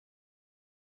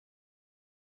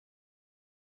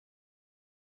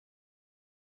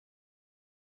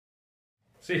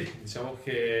Sì, diciamo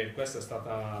che questa è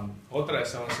stata, oltre ad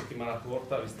essere una settimana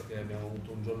corta, visto che abbiamo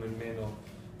avuto un giorno in meno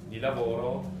di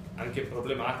lavoro, anche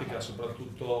problematica,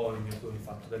 soprattutto in virtù del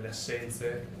fatto delle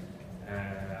assenze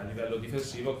a livello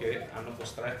difensivo che hanno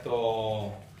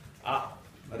costretto a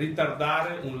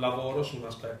ritardare un lavoro su un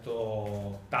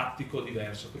aspetto tattico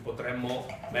diverso che potremmo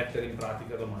mettere in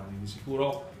pratica domani. Di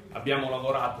sicuro abbiamo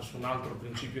lavorato su un altro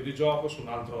principio di gioco, su un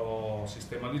altro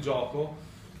sistema di gioco,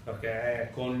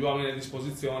 perché con gli uomini a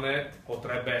disposizione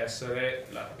potrebbe essere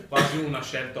quasi una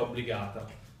scelta obbligata.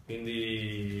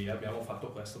 Quindi abbiamo fatto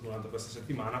questo durante questa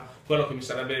settimana. Quello che mi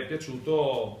sarebbe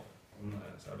piaciuto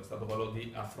sarebbe stato quello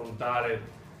di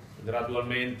affrontare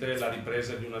gradualmente la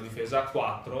ripresa di una difesa a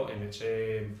 4, e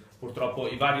invece purtroppo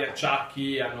i vari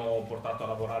acciacchi hanno portato a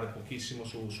lavorare pochissimo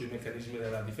sui meccanismi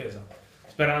della difesa,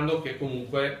 sperando che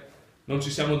comunque non ci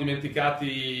siamo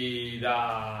dimenticati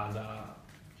da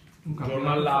un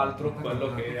giorno all'altro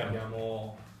quello che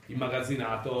abbiamo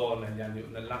immagazzinato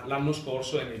l'anno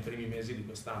scorso e nei primi mesi di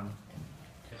quest'anno.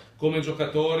 Come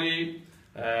giocatori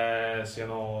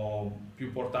siano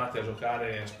più portati a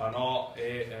giocare Spanò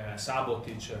e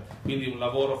Sabotic, quindi un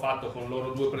lavoro fatto con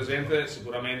loro due presenti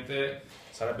sicuramente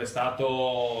sarebbe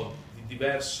stato di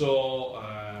diverso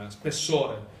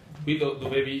spessore. Qui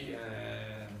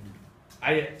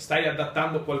stai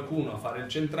adattando qualcuno a fare il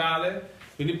centrale,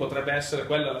 quindi potrebbe essere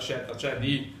quella la scelta, cioè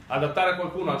di adattare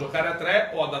qualcuno a giocare a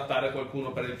 3 o adattare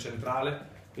qualcuno per il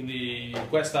centrale. Quindi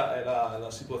questa è la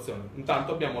situazione.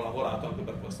 Intanto abbiamo lavorato anche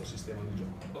per questo sistema di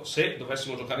gioco. Se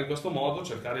dovessimo giocare in questo modo,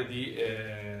 cercare di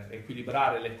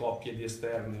equilibrare le coppie di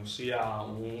esterni, ossia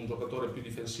un giocatore più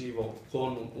difensivo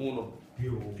con uno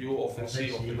più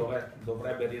offensivo che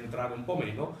dovrebbe rientrare un po'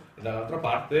 meno, e dall'altra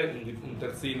parte un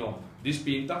terzino di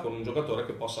spinta con un giocatore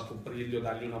che possa coprirgli o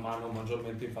dargli una mano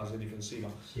maggiormente in fase difensiva.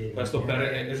 Sì, questo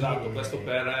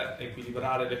per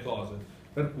equilibrare le cose.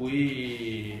 Per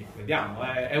cui vediamo,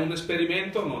 è un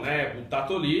esperimento, non è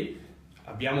buttato lì,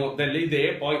 abbiamo delle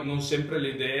idee, poi non sempre le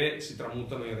idee si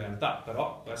tramutano in realtà,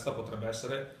 però questa potrebbe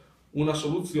essere una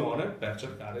soluzione per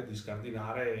cercare di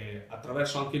scardinare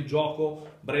attraverso anche il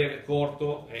gioco breve,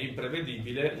 corto e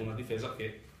imprevedibile una difesa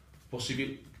che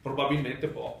probabilmente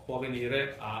può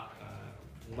venire a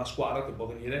una squadra che può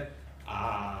venire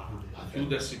a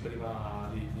chiudersi prima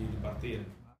di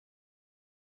partire.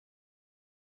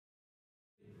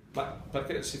 Ma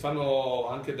perché si fanno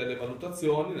anche delle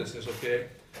valutazioni, nel senso che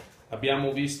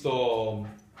abbiamo visto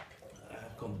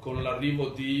con l'arrivo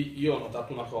di, io ho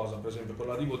notato una cosa, per esempio con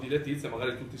l'arrivo di Letizia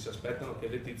magari tutti si aspettano che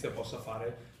Letizia possa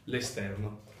fare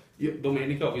l'esterno. Io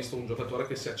domenica ho visto un giocatore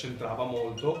che si accentrava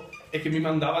molto e che mi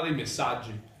mandava dei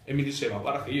messaggi e mi diceva: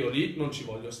 guarda che io lì non ci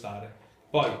voglio stare.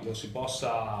 Poi lo si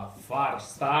possa far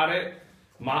stare,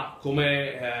 ma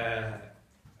come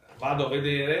vado a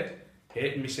vedere,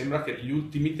 e mi sembra che negli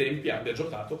ultimi tempi abbia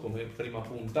giocato come prima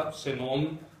punta, se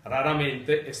non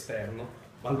raramente esterno.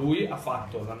 Ma lui ha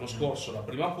fatto l'anno scorso la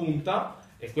prima punta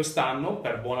e quest'anno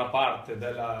per buona parte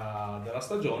della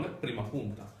stagione prima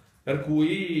punta. Per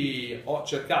cui ho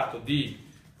cercato di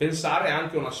pensare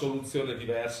anche a una soluzione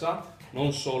diversa,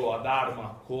 non solo ad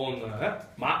arma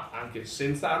ma anche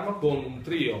senza arma, con un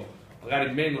trio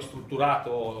magari meno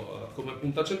strutturato come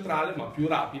punta centrale, ma più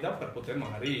rapida, per poter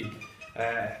magari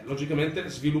logicamente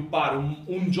sviluppare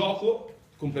un gioco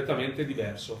completamente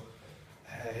diverso.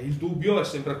 Il dubbio è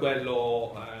sempre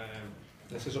quello,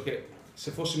 nel senso che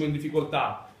se fossimo in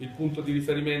difficoltà il punto di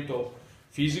riferimento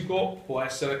fisico può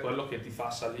essere quello che ti fa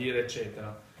salire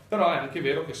eccetera, però è anche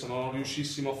vero che se non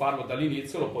riuscissimo a farlo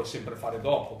dall'inizio lo puoi sempre fare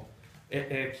dopo.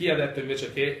 E chi ha detto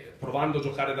invece che provando a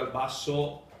giocare dal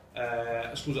basso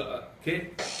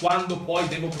che quando poi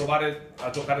devo provare a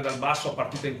giocare dal basso a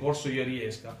partita in corso io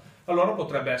riesca? Allora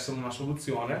potrebbe essere una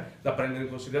soluzione da prendere in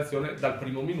considerazione dal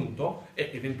primo minuto e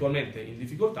eventualmente in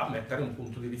difficoltà mettere un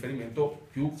punto di riferimento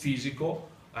più fisico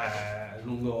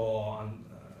lungo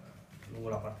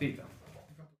la partita.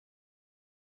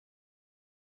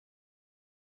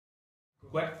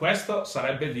 Questa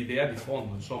sarebbe l'idea di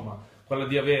fondo, insomma, quella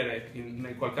di avere,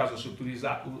 nel qual caso si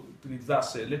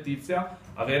utilizzasse Letizia,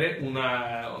 avere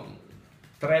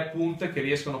tre punte che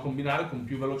riescono a combinare con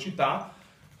più velocità,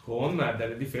 con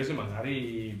delle difese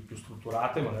magari più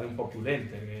strutturate, magari un po' più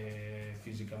lente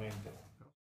fisicamente.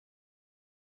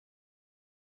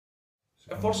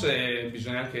 E forse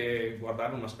bisogna anche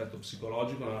guardare un aspetto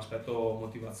psicologico, un aspetto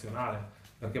motivazionale,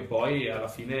 perché poi alla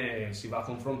fine si va a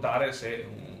confrontare, se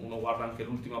uno guarda anche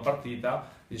l'ultima partita,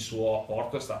 il suo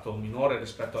apporto è stato minore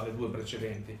rispetto alle due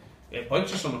precedenti. E poi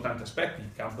ci sono tanti aspetti,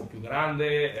 il campo più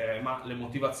grande, ma le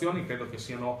motivazioni credo che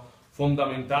siano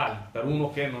fondamentali per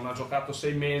uno che non ha giocato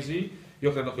 6 mesi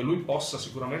io credo che lui possa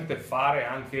sicuramente fare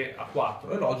anche a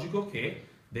 4. È logico che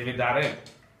deve dare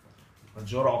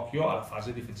maggior occhio alla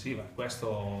fase difensiva.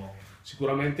 Questo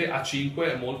sicuramente a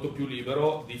 5 è molto più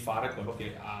libero di fare quello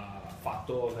che ha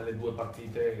fatto nelle 2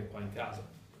 partite qua in casa.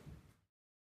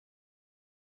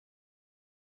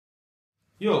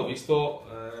 Io ho visto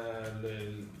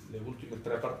le ultime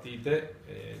 3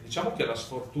 partite, diciamo che la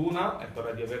sfortuna è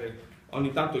quella di avere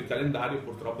ogni tanto il calendario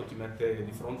purtroppo ti mette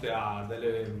di fronte a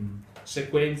delle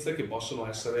sequenze che possono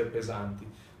essere pesanti,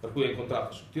 per cui ho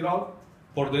incontrato su Tirol,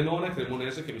 Pordenone e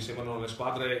Cremonese, che mi sembrano le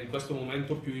squadre in questo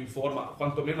momento più in forma,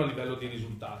 quantomeno a livello di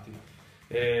risultati.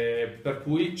 Per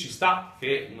cui ci sta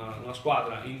che una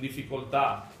squadra in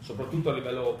difficoltà, soprattutto a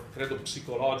livello credo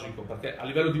psicologico, perché a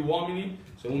livello di uomini,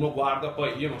 se uno guarda,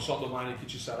 poi io non so domani chi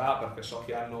ci sarà perché so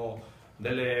che hanno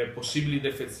delle possibili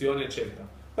defezioni eccetera,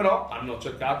 però hanno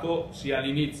cercato sia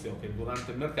all'inizio che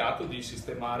durante il mercato di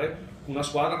sistemare una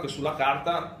squadra che sulla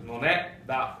carta non è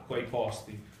da quei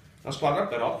posti, una squadra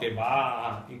però che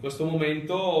va in questo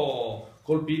momento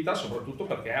colpita soprattutto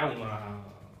perché ha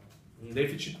un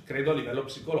deficit credo a livello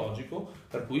psicologico,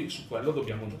 per cui su quello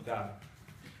dobbiamo giocare.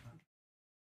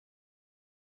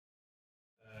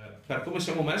 Per come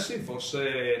siamo messi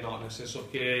forse no, nel senso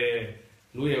che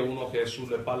lui è uno che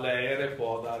sulle palle aeree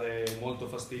può dare molto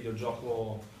fastidio, il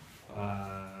gioco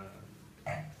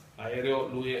aereo,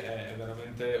 lui è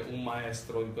veramente un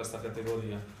maestro in questa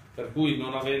categoria, per cui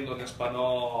non avendo né Spanò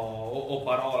o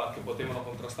Parola che potevano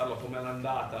contrastarlo come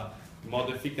all'andata in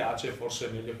modo efficace, forse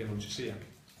è meglio che non ci sia.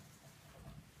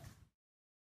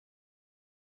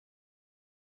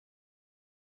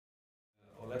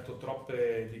 Ho letto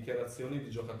troppe dichiarazioni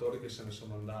di giocatori che se ne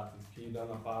sono andati, chi da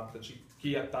una parte,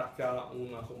 chi attacca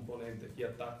una componente, chi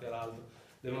attacca l'altra.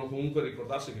 Devono comunque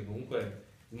ricordarsi che comunque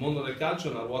il mondo del calcio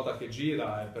è una ruota che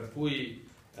gira e per cui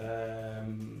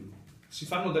si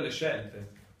fanno delle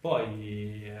scelte.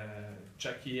 Poi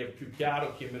c'è chi è più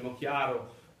chiaro, chi è meno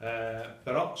chiaro,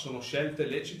 però sono scelte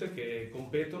lecite che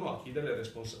competono a chi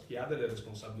ha delle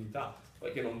responsabilità.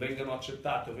 Poi che non vengano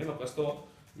accettate o meno, questo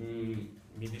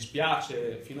mi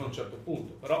dispiace fino a un certo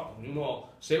punto, però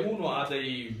se uno ha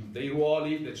dei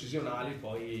ruoli decisionali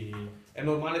poi è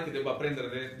normale che debba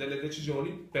prendere delle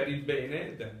decisioni per il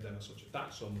bene della società,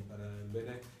 insomma, per il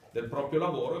bene del proprio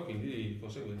lavoro e quindi di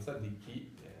conseguenza di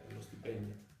chi lo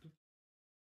stipendia.